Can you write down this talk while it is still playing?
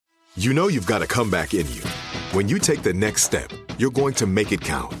You know you've got a comeback in you. When you take the next step, you're going to make it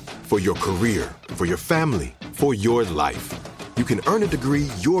count. For your career, for your family, for your life. You can earn a degree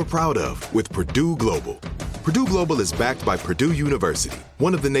you're proud of with Purdue Global. Purdue Global is backed by Purdue University,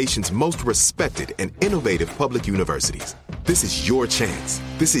 one of the nation's most respected and innovative public universities. This is your chance.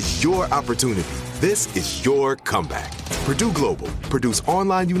 This is your opportunity. This is your comeback. Purdue Global, Purdue's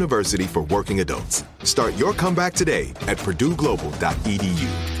online university for working adults. Start your comeback today at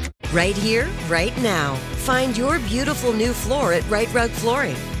purdueglobal.edu. Right here, right now. Find your beautiful new floor at Right Rug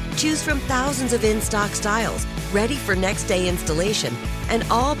Flooring. Choose from thousands of in-stock styles, ready for next day installation, and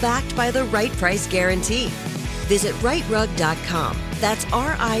all backed by the right price guarantee. Visit rightrug.com. That's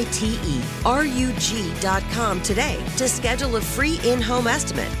RITERUG.com today to schedule a free in-home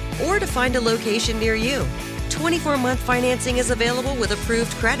estimate or to find a location near you. 24-month financing is available with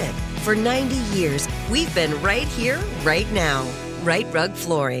approved credit. For 90 years, we've been right here, right now. Right Rug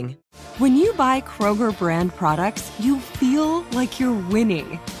Flooring. When you buy Kroger brand products, you feel like you're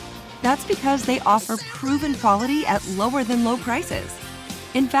winning. That's because they offer proven quality at lower than low prices.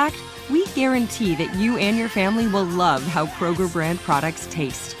 In fact, we guarantee that you and your family will love how Kroger brand products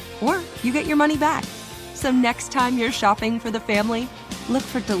taste, or you get your money back. So next time you're shopping for the family, look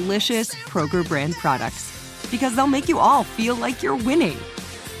for delicious Kroger brand products, because they'll make you all feel like you're winning.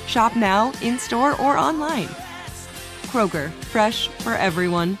 Shop now, in-store, or online. Kroger, fresh for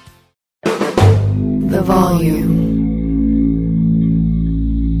everyone. The volume.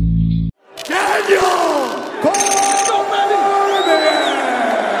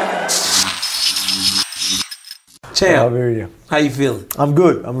 Champ, you? How you feeling? I'm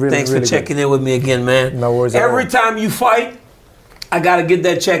good. I'm really. Thanks for really checking good. in with me again, man. No worries. Every time you fight, I gotta get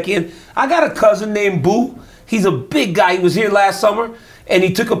that check in. I got a cousin named Boo. He's a big guy. He was here last summer, and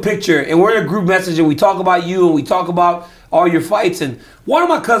he took a picture. And we're in a group message, and we talk about you, and we talk about all your fights. And one of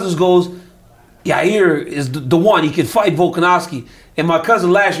my cousins goes, Yair is the one. He can fight Volkanovski. And my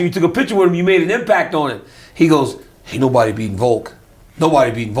cousin last year, you took a picture with him. You made an impact on him. He goes, ain't nobody beating Volk. Nobody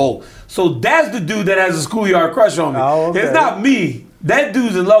beating Volk. So that's the dude that has a schoolyard crush on me. Oh, okay. It's not me. That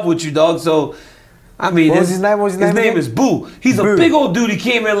dude's in love with you, dog. So, I mean, What was his name? His name is Boo. He's Boo. a big old dude. He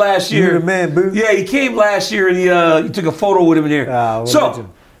came in last year. You the man, Boo. Yeah, he came last year and he took a photo with him in here. So,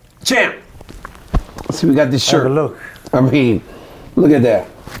 champ, let's see, we got this shirt. Have a look. I mean, look at that.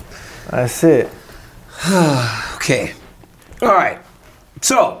 That's it. Okay. All right.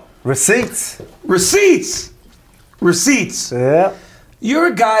 So, Receipts. Yeah. You're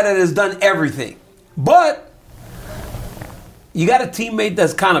a guy that has done everything, but you got a teammate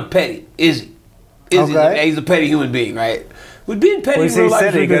that's kind of petty. Is he? He's a petty human being, right? With being petty in real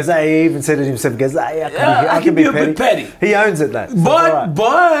life, he even said it himself. He goes, I can be a bit petty. He owns it, though.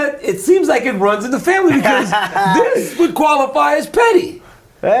 But it seems like it runs in the family because this would qualify as petty.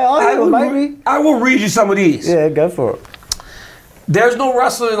 Yeah, maybe. I will read you some of these. Yeah, go for it. There's no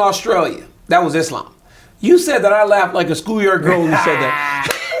wrestling in Australia. That was Islam. You said that I laughed like a schoolyard girl when you said that.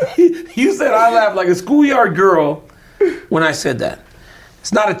 You said I laughed like a schoolyard girl when I said that.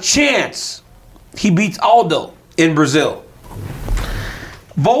 It's not a chance he beats Aldo in Brazil.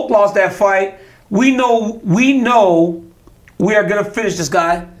 Volk lost that fight. We know we are going to finish this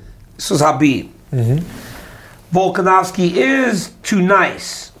guy. This was Habib. Mm-hmm. Volkanovski is too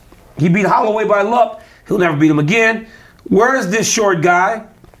nice. He beat Holloway by luck. He'll never beat him again. Where is this short guy?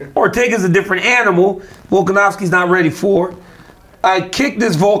 Ortega's a different animal. Volkanovski's not ready for. I kicked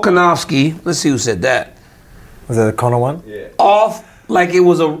this Volkanovski. Let's see who said that. Was that the Conor one? Yeah. Off like it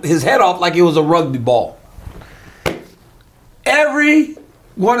was his head off like it was a rugby ball. Every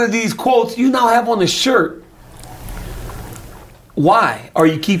one of these quotes you now have on the shirt. Why are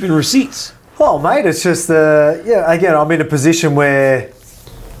you keeping receipts? Well, mate, it's just again, I'm in a position where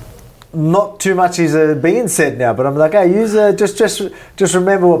not too much is being said now, but I'm like, hey, just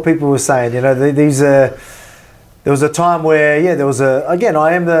remember what people were saying. You know, there was a time where, I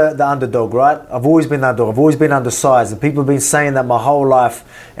am the underdog, right? I've always been the underdog. I've always been undersized, and people have been saying that my whole life,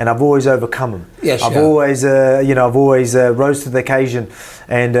 and I've always overcome them. Yes, I've always rose to the occasion,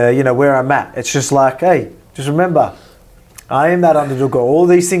 and where I'm at. It's just like, hey, just remember, I am that underdog. All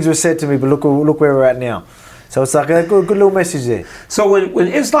these things were said to me, but look where we're at now. So it's like a good little message there. So when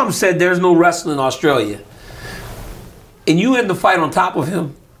Islam said there's no wrestling in Australia, and you end the fight on top of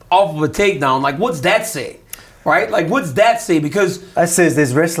him off of a takedown, like what's that say? Right? Like what's that say? Because that says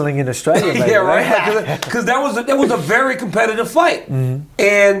there's wrestling in Australia, baby, yeah, right? Because that was a very competitive fight. Mm-hmm.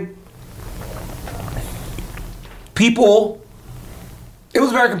 And it was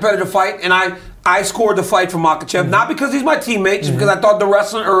a very competitive fight, and I scored the fight for Makhachev, not because he's my teammate, just because I thought the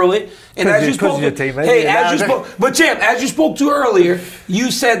wrestling early. And as you spoke, but champ, as you spoke to earlier, you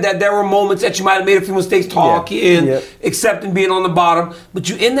said that there were moments that you might have made a few mistakes talking, accepting being on the bottom, but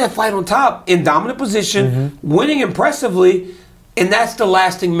you end that fight on top in dominant position, winning impressively, and that's the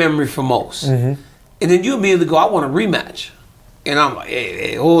lasting memory for most. And then you immediately go, I want a rematch. And I'm like,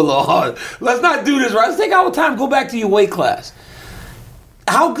 hey, hold on. Let's not do this, right? Let's take our time, go back to your weight class.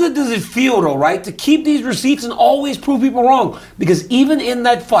 How good does it feel, though, right, to keep these receipts and always prove people wrong? Because even in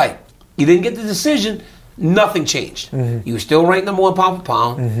that fight, you didn't get the decision, nothing changed. You were still ranked number 1 pound for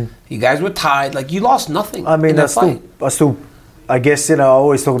pound. You guys were tied. Like, you lost nothing in that fight. I guess, I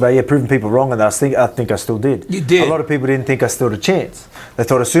always talk about, proving people wrong, and I think I still did. You did. A lot of people didn't think I stood a chance. They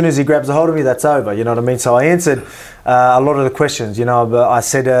thought as soon as he grabs a hold of me, that's over, you know what I mean? So I answered a lot of the questions, I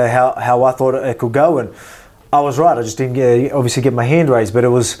said how I thought it could go, and I was right. I just didn't obviously get my hand raised, but it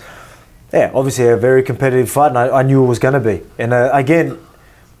was, obviously a very competitive fight, and I knew it was going to be. And again,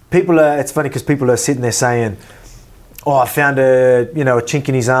 it's funny because people are sitting there saying, oh, I found a chink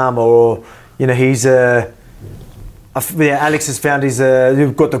in his arm, or, he's Alex has found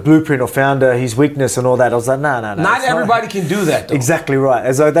you've got the blueprint or found his weakness and all that. I was like, no. Not everybody can do that, though. Exactly right.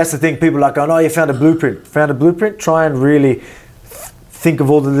 As though that's the thing. People are like, oh, no, you found a blueprint. Found a blueprint? Try and really think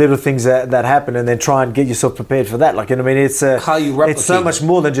of all the little things that happen, and then try and get yourself prepared for that. Like, it's how you replicate. It's so much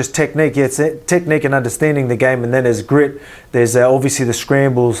more than just technique. It's technique and understanding the game, and then there's grit. There's obviously the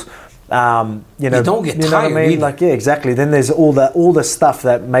scrambles. You don't get tired. What I mean? Like, exactly. Then there's all the stuff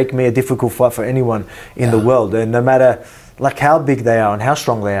that make me a difficult fight for anyone in the world, and no matter like how big they are and how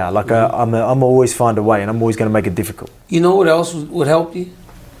strong they are, like I'm always find a way, and I'm always going to make it difficult. You know what else would help you?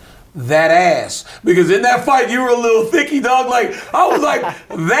 That ass, because in that fight you were a little thicky, dog. Like, I was like,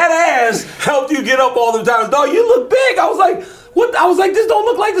 that ass helped you get up all the time, dog. You look big. I was like, what? I was like, this don't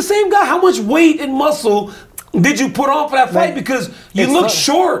look like the same guy. How much weight and muscle did you put on for that fight? Because you look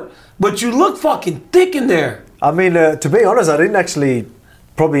short, but you look fucking thick in there. I mean, to be honest, I didn't actually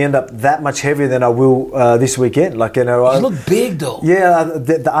probably end up that much heavier than I will this weekend. Like, you look big though. Yeah,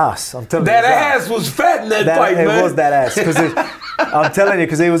 the ass. I'm telling you, that ass was fat in that fight, man. It was that ass because. I'm telling you,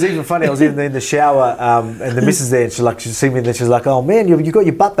 because it was even funny. I was in the shower, and the missus there, and she see me, and then she's like, "Oh man, you got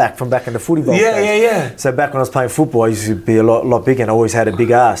your butt back from back in the footy ball." Yeah. So back when I was playing football, I used to be a lot bigger, and I always had a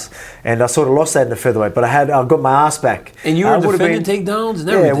big ass. And I sort of lost that in the featherweight, but I got my ass back. And you were defending takedowns and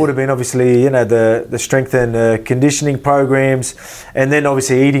everything. Yeah, it would have been obviously the strength and conditioning programs, and then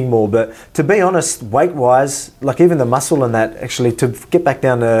obviously eating more. But to be honest, weight wise, like even the muscle and that, actually to get back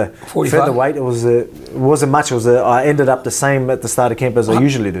down to 45? Featherweight, it wasn't much. I ended up the same at the start of camp as I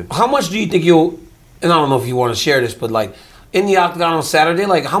usually do. How much do you think and I don't know if you want to share this, but like in the octagon on Saturday,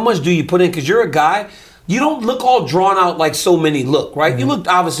 like how much do you put in? Because you're a guy, you don't look all drawn out like so many look, right? You look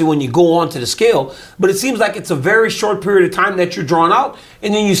obviously when you go onto the scale, but it seems like it's a very short period of time that you're drawn out,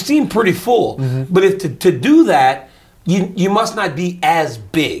 and then you seem pretty full. But if to do that, you must not be as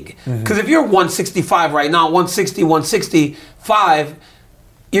big. Because if you're 165 right now, 160, 165,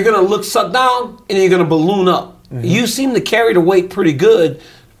 you're going to look sucked down, and then you're going to balloon up. You seem to carry the weight pretty good,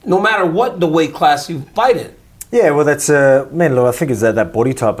 no matter what the weight class you fight in. Yeah, well, that's I think it's that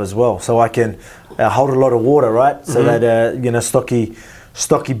body type as well. So I can hold a lot of water, right? So that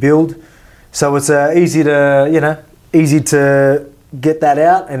stocky build. So it's easy to get that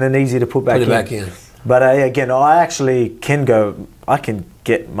out, and then easy to put back in. But again, I can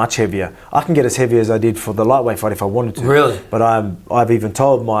get much heavier. I can get as heavy as I did for the lightweight fight if I wanted to. Really? But I've even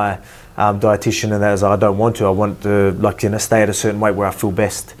told my dietitian and that is I don't want to. I want to stay at a certain weight where I feel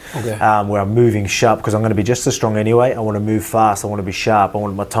best. Okay. Where I'm moving sharp, because I'm going to be just as strong anyway. I want to move fast. I want to be sharp. I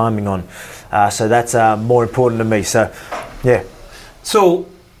want my timing on. So that's more important to me. So, yeah. So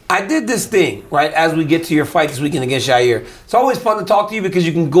I did this thing, right, as we get to your fight this weekend against Yair. It's always fun to talk to you because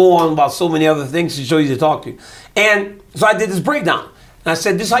you can go on about so many other things to show you to talk to. And so I did this breakdown. And I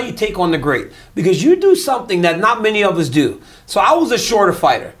said, this is how you take on the great. Because you do something that not many of us do. So I was a shorter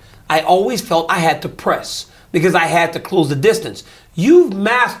fighter. I always felt I had to press because I had to close the distance. You've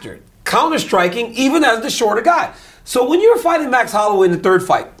mastered counter-striking even as the shorter guy. So when you were fighting Max Holloway in the third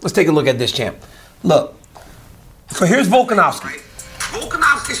fight, let's take a look at this, champ. Look. So here's Volkanovski.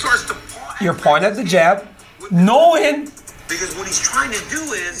 Volkanovski starts to point. You're pointing at the jab, knowing. Because what he's trying to do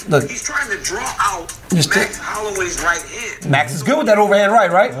is, he's trying to draw out Max Holloway's right hand. Max is good with that overhand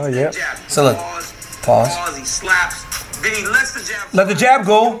right? Oh, yeah. So look. Pause. He slaps. Then he lets the jab. Let the jab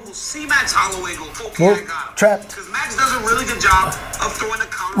go. We'll see Max Holloway go. Okay, Well, I got him. trapped. Because Max does a really good job of throwing the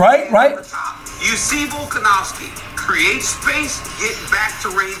counter. Right. Over top. You see Volkanovski create space, get back to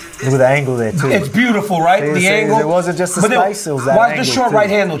range. And Look at the angle there too. It's beautiful, right? See, the see, angle. it wasn't just the But then, space, it was that watch the angle short too. right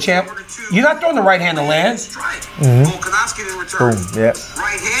hand, though, champ. You're not throwing the right hand to land. Volkanovski in return. Boom, yeah.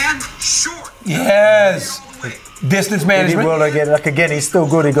 Right hand, short. Yes. Distance He did management. well to get, like again, he's still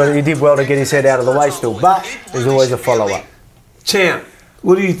good. He did well to get his head out of the way still, but there's always a follow-up. Champ,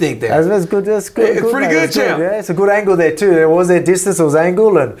 what do you think there? That's good. That's good. It's pretty mate. good, That's champ. Yeah, it's a good angle there too. There was their distance, it was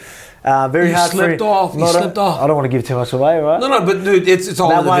angle, and very You hard. slipped off. You slipped off. I don't want to give too much away, right? No, but dude, it's all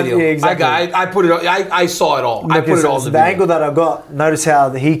That in the one, video. yeah, exactly. I put it. I saw it all. I Look, put it all in the the video. angle that I got. Notice how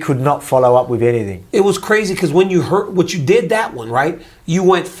he could not follow up with anything. It was crazy because when you hurt, what you did that one, right? You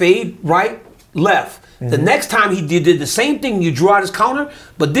went fade right, left. The next time he did the same thing. You drew out his counter,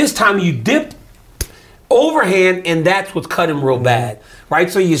 but this time you dipped overhand, and that's what's cut him real bad, right?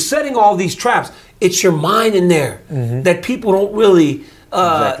 So you're setting all these traps. It's your mind in there that people don't really.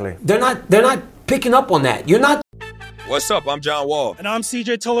 Exactly. They're not picking up on that. You're not. What's up? I'm John Wall. And I'm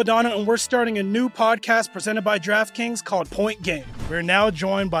CJ Toledano, and we're starting a new podcast presented by DraftKings called Point Game. We're now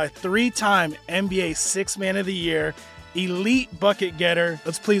joined by three-time NBA Sixth Man of the Year, elite bucket getter.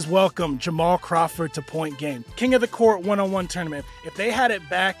 Let's please welcome Jamal Crawford to Point Game. King of the Court one-on-one tournament. If they had it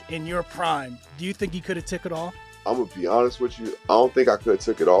back in your prime, do you think you could have took it all? I'm going to be honest with you. I don't think I could have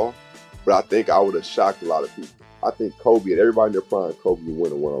took it all, but I think I would have shocked a lot of people. I think Kobe and everybody in their prime, Kobe would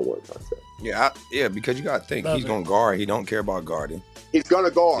win a one-on-one contest. Yeah, because you got to think, he's going to guard. He don't care about guarding. He's going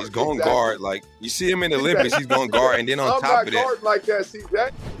to guard. He's going to guard. Like, you see him in the Olympics, he's going to guard. And then on top of that. I'm not guarding like that,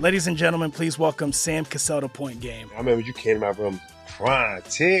 CJ. Ladies and gentlemen, please welcome Sam Cassell to Point Game. I remember you came out from prime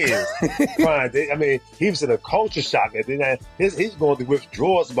 10. I mean, he was in a culture shock. And then he's going through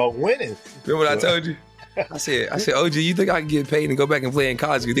withdrawals about winning. Remember what I told you? I said, OG, you think I can get paid and go back and play in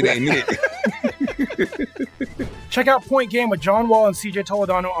college because it ain't it? Check out Point Game with John Wall and CJ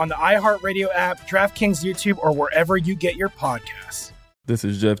Toledano on the iHeartRadio app, DraftKings YouTube, or wherever you get your podcasts. This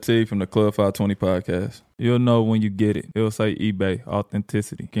is Jeff T from the Club 520 podcast. You'll know when you get it. It'll say eBay,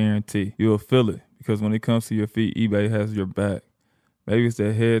 authenticity, guarantee. You'll feel it because when it comes to your feet, eBay has your back. Maybe it's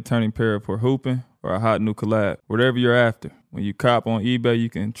that head-turning pair for hooping or a hot new collab. Whatever you're after, when you cop on eBay, you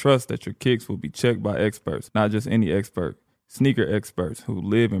can trust that your kicks will be checked by experts, not just any expert. Sneaker experts who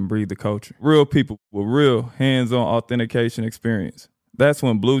live and breathe the culture. Real people with real hands-on authentication experience. That's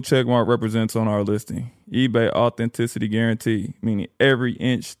when blue checkmark represents on our listing. eBay authenticity guarantee, meaning every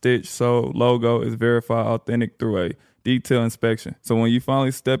inch, stitch, sole, logo is verified authentic through a detailed inspection. So when you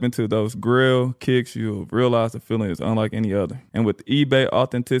finally step into those grill kicks, you'll realize the feeling is unlike any other. And with eBay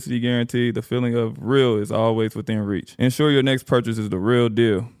authenticity guarantee, the feeling of real is always within reach. Ensure your next purchase is the real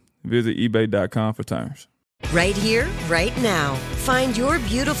deal. Visit ebay.com for terms. Right here, right now. Find your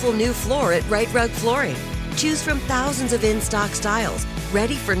beautiful new floor at Right Rug Flooring. Choose from thousands of in-stock styles,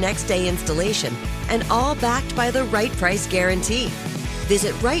 ready for next day installation, and all backed by the right price guarantee.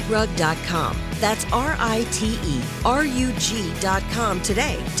 Visit rightrug.com. That's RITERUG.com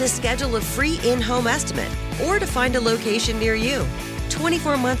today to schedule a free in-home estimate or to find a location near you.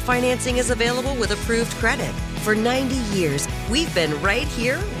 24-month financing is available with approved credit. For 90 years, we've been right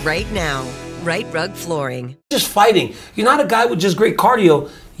here, right now. Right Rug Flooring. Just fighting. You're not a guy with just great cardio.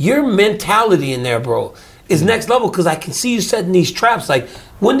 Your mentality in there, bro, is next level because I can see you setting these traps. Like,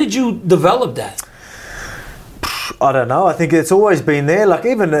 when did you develop that? I don't know. I think it's always been there. Like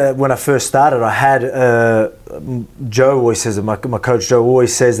even when I first started, I had Joe always says it. My coach Joe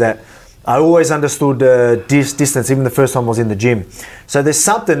always says that I always understood distance. Even the first time I was in the gym. So there's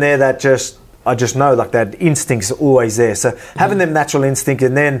something there that I just know, like that instinct's always there. So having them natural instinct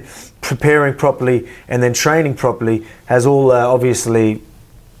and then preparing properly and then training properly has all obviously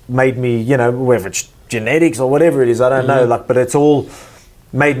made me, whether it's genetics or whatever it is, I don't know. But it's all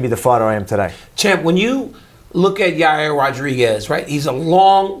made me the fighter I am today. Champ, when you look at Yair Rodriguez, right? He's a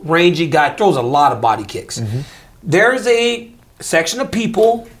long, rangy guy, throws a lot of body kicks. There's a section of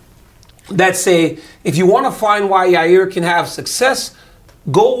people that say, if you want to find why Yair can have success,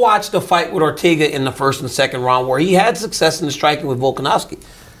 go watch the fight with Ortega in the first and second round where he had success in the striking with Volkanovski.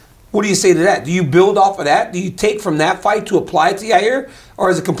 What do you say to that? Do you build off of that? Do you take from that fight to apply it to Yair? Or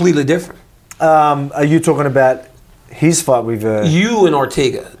is it completely different? Are you talking about his fight with... you and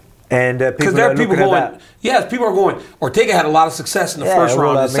Ortega. And because there are people going, people are going, Ortega had a lot of success in the first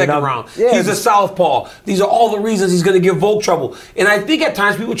round and the second round. He's a southpaw. These are all the reasons he's going to give Volk trouble. And I think at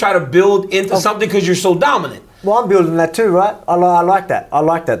times people try to build into something because you're so dominant. Well, I'm building that too, right? I like that. I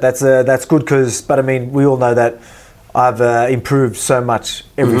like that. That's good because, but I mean, we all know that I've improved so much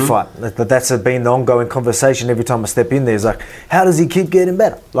every fight. That's been the ongoing conversation every time I step in there. It's like, how does he keep getting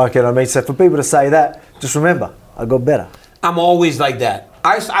better? Like, you know what I mean? So for people to say that, just remember, I got better. I'm always like that.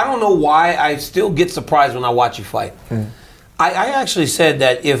 I don't know why I still get surprised when I watch you fight. I actually said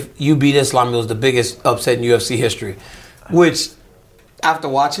that if you beat Islam, it was the biggest upset in UFC history, which after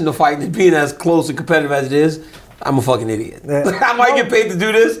watching the fight and being as close and competitive as it is, I'm a fucking idiot. I might get paid to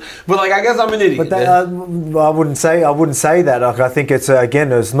do this, but like I guess I'm an idiot. But that, I wouldn't say that. Like I think it's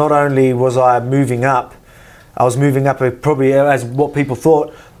again, it's not only was I moving up, I was moving up probably as what people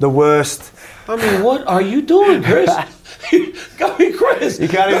thought the worst. I mean, what are you doing, Chris? Got me, Chris. You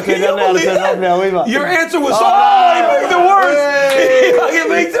can't even turn up now either. Your answer was, he makes it worse. He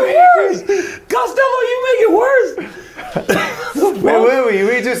makes it worse. Costello, you make it worse. Where were we?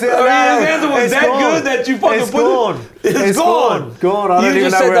 We just said, his answer was that good that you fucking put it. It's gone. Gone. I don't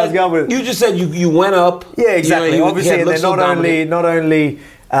even know where I was going with it. You just said you went up. Yeah, exactly. You obviously, and then not only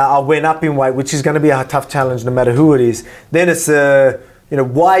I went up in weight, which is going to be a tough challenge no matter who it is. Then it's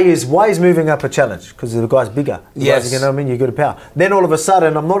why is moving up a challenge? Because the guy's bigger. Yes. You know what I mean? You're good at power. Then all of a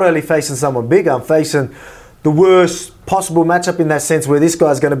sudden, I'm not only facing someone bigger, I'm facing the worst possible matchup in that sense, where this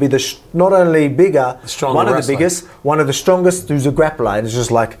guy's going to be not only bigger, one of the biggest, one of the strongest, who's a grappler. And it's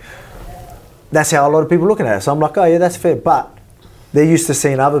just like, that's how a lot of people are looking at it. So I'm like, oh yeah, that's fair. But they're used to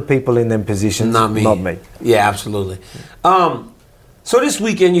seeing other people in them positions, not me. Yeah, absolutely. So this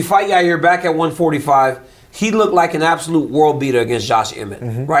weekend, you fight Yair back at 145. He looked like an absolute world beater against Josh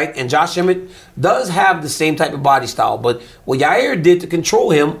Emmett, right? And Josh Emmett does have the same type of body style, but what Yair did to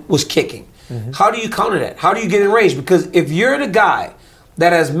control him was kicking. How do you counter that? How do you get in range? Because if you're the guy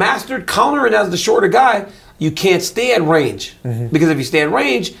that has mastered countering as the shorter guy, you can't stay at range. Because if you stay at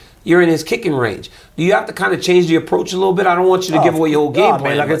range, you're in his kicking range. Do you have to kind of change the approach a little bit? I don't want you to give away your whole game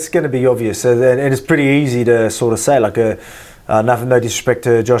plan. Like it's going to be obvious, and it's pretty easy to sort of say, like, no disrespect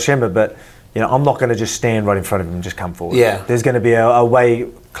to Josh Emmett, but I'm not going to just stand right in front of him and just come forward. Yeah. There's going to be a way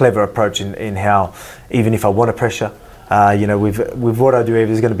clever approach in how, even if I want to pressure, with what I do,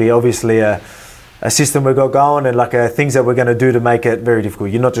 there's going to be obviously a system we've got going and like things that we're going to do to make it very difficult.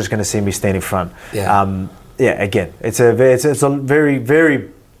 You're not just going to see me stand in front. Yeah. Again, it's a very, very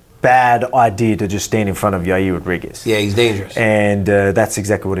bad idea to just stand in front of Yair Rodriguez. Yeah, he's dangerous. And that's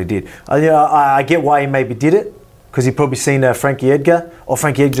exactly what he did. I get why he maybe did it, because he probably seen Frankie Edgar, or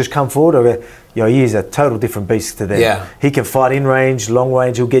Frankie Edgar just come forward, or he's a total different beast to them. Yeah. He can fight in range, long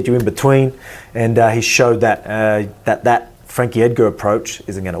range, he'll get you in between, and he showed that Frankie Edgar approach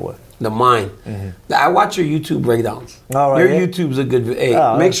isn't going to work. The mind. I watch your YouTube breakdowns. All right, your YouTube's a good.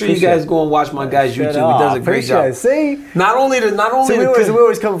 Hey, make sure you guys go and watch my guy's YouTube. He does a great job. See, not only we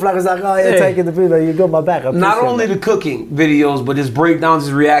always come flag. It's like, oh, you're taking the video. You got my back. Not only the cooking videos, but his breakdowns,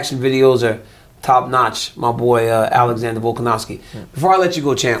 his reaction videos are top notch. My boy Alexander Volkanovski. Before I let you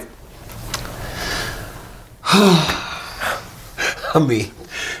go, champ. I mean,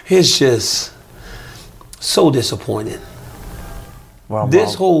 it's just so disappointing. Well,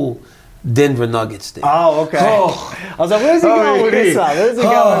 this whole Denver Nuggets thing. Oh, okay. I was like, where's he going with this side? Where's he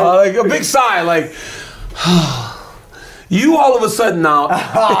going? Like a big sigh, like you all of a sudden now.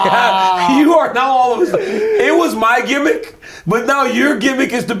 You are now all of a sudden. It was my gimmick, but now your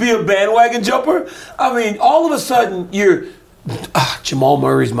gimmick is to be a bandwagon jumper. I mean, all of a sudden you're. Jamal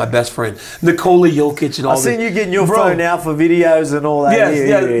Murray's my best friend. Nikola Jokic and all this. I've seen you getting your phone out for videos and all that.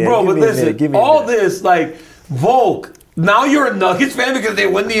 Yes, bro, but listen, all this, like, Volk, now you're a Nuggets fan because they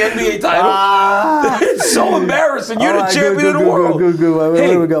win the NBA title. It's so embarrassing. You're the champion of the world.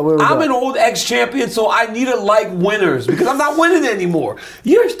 Good. I'm an old ex-champion, so I need to like winners because I'm not winning anymore.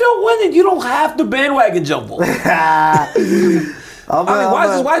 You're still winning. You don't have to bandwagon jump on.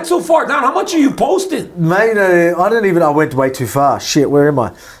 Why it's so far down? How much are you posting? Mate, I went way too far. Shit, where am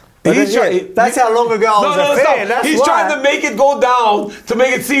I? That's how long ago I was a fan. That's He's trying to make it go down to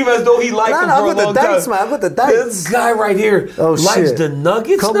make it seem as though he liked them for a long time. I've got the dates. This guy right here likes the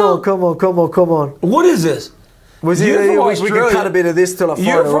Nuggets now? Come on. What is this? We can cut a bit of this till I find it.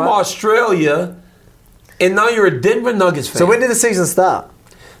 You're from Australia, and now you're a Denver Nuggets fan. So when did the season start?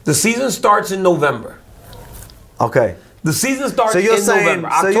 The season starts in November. Okay. The season starts in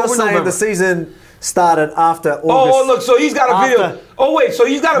November. So you're saying the season started after August. Oh, look, so he's got a video. Oh, wait, so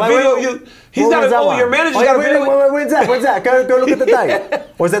he's got a video. Your manager's got a video. When's that? Go look at the date.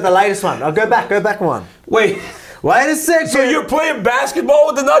 Or is that the latest one? I'll go back one. Wait a second. So you're playing basketball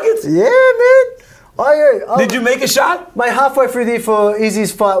with the Nuggets? Yeah, man. Did you make a shot? Mate, halfway through there for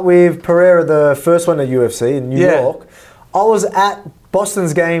Izzy's fight with Pereira, the first one at UFC in New York, I was at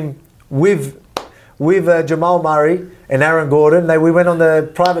Boston's game with Jamal Murray and Aaron Gordon. We went on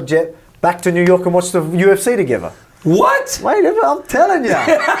the private jet back to New York and watched the UFC together. What? Wait, I'm telling you.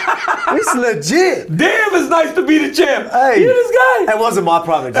 It's legit. Damn, it's nice to be the champ. Hey. Hear this guy? It wasn't my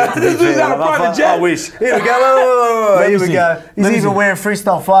private jet. This is not a private jet. I wish. Here we go. Here we go. He's even wearing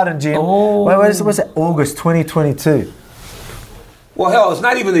freestyle fighting gym. Oh. Wait, what's that? August 2022. Well, hell, it's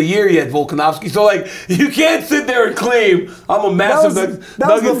not even a year yet, Volkanovski. So, like, you can't sit there and claim I'm a massive... That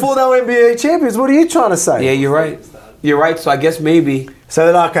was before they were NBA champions. What are you trying to say? Yeah, you're right. You're right. So I guess maybe... So,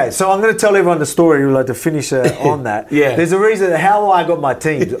 okay. So I'm going to tell everyone the story, like, to finish on that. Yeah. There's a reason how I got my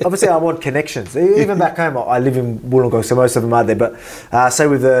teams. Obviously, I want connections. Even back home, I live in Wollongong, so most of them are there. But say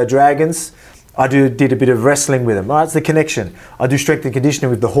with the Dragons, I did a bit of wrestling with them. All right, it's the connection. I do strength and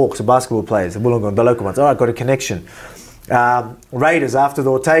conditioning with the Hawks, the basketball players, the Wollongong, the local ones. All right, got a connection. Raiders, after the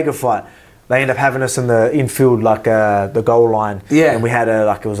Ortega fight, they end up having us in the infield, like the goal line. Yeah. And we had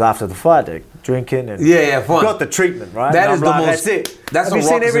it was after the fight, drinking and fun. Got the treatment, right? That is the most. That's it. That's Have you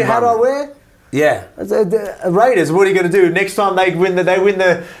seen every hat I wear? Yeah. Raiders. What are you going to do next time they win the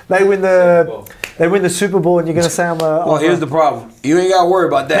Super Bowl? And you're going to say I'm a. Well, here's the problem. You ain't got to worry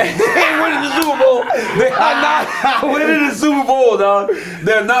about that. They ain't winning the Super Bowl. They are not winning the Super Bowl, dog.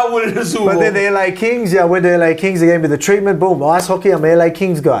 They're not winning the Super Bowl. But then the LA Kings, I went to LA Kings. They gave me the treatment. Boom, ice hockey. I'm an LA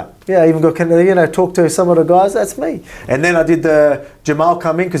Kings guy. Yeah, I even got talk to some of the guys. That's me. And then I did the Jamal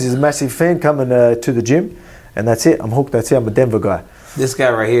come in because he's a massive fan coming to the gym, and that's it. I'm hooked. That's it. I'm a Denver guy. This guy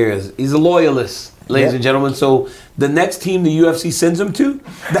right here he's a loyalist, ladies and gentlemen. So the next team the UFC sends him to,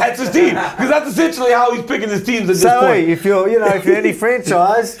 that's his team. Because that's essentially how he's picking his teams at this point. Hey, if you're any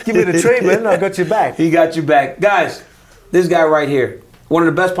franchise, give me the treatment. I got your back. He got your back. Guys, this guy right here, one of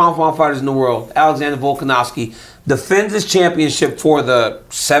the best pound-for-pound fighters in the world, Alexander Volkanovski, defends his championship for the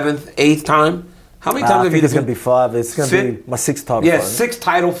 7th, 8th time. How many times have you defended? It's going to be 5. It's going to be my 6th title fight. Yeah, 6th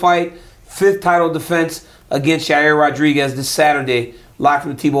title fight, 5th title defense against Yair Rodriguez this Saturday, live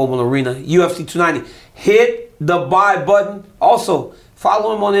from the T-Mobile Arena. UFC 290. Hit the buy button. Also,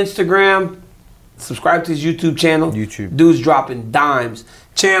 follow him on Instagram. Subscribe to his YouTube channel. Dude's dropping dimes.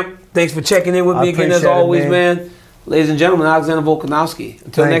 Champ, thanks for checking in with me again as always, man. Ladies and gentlemen, Alexander Volkanovski.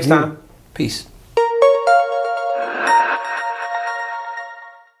 Until next time, peace.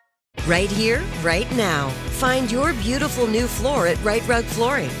 Right here, right now. Find your beautiful new floor at Right Rug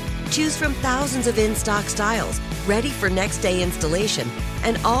Flooring. Choose from thousands of in-stock styles, ready for next day installation,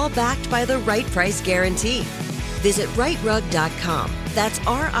 and all backed by the right price guarantee. Visit rightrug.com. That's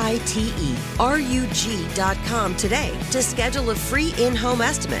RITERUG.com today to schedule a free in-home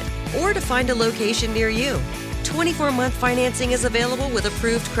estimate or to find a location near you. 24-month financing is available with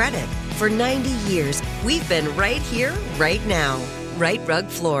approved credit. For 90 years, we've been right here, right now. Right Rug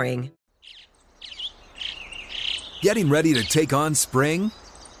Flooring. Getting ready to take on spring?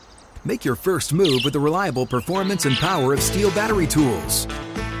 Make your first move with the reliable performance and power of Steel battery tools.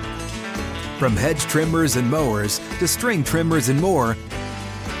 From hedge trimmers and mowers to string trimmers and more,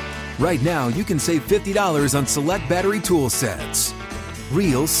 right now you can save $50 on select battery tool sets.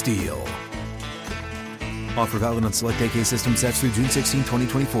 Real Steel. Offer valid on select AK system sets through June 16,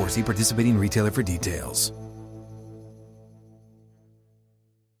 2024. See participating retailer for details.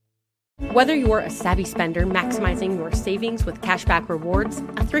 Whether you're a savvy spender maximizing your savings with cashback rewards,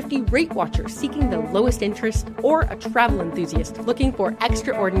 a thrifty rate watcher seeking the lowest interest, or a travel enthusiast looking for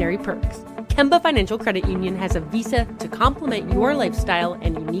extraordinary perks, Kemba Financial Credit Union has a visa to complement your lifestyle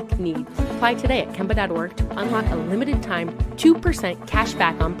and unique needs. Apply today at Kemba.org to unlock a limited time 2% cash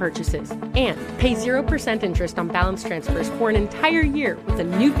back on purchases and pay 0% interest on balance transfers for an entire year with a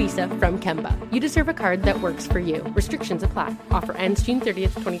new visa from Kemba. You deserve a card that works for you. Restrictions apply. Offer ends June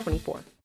 30th, 2024.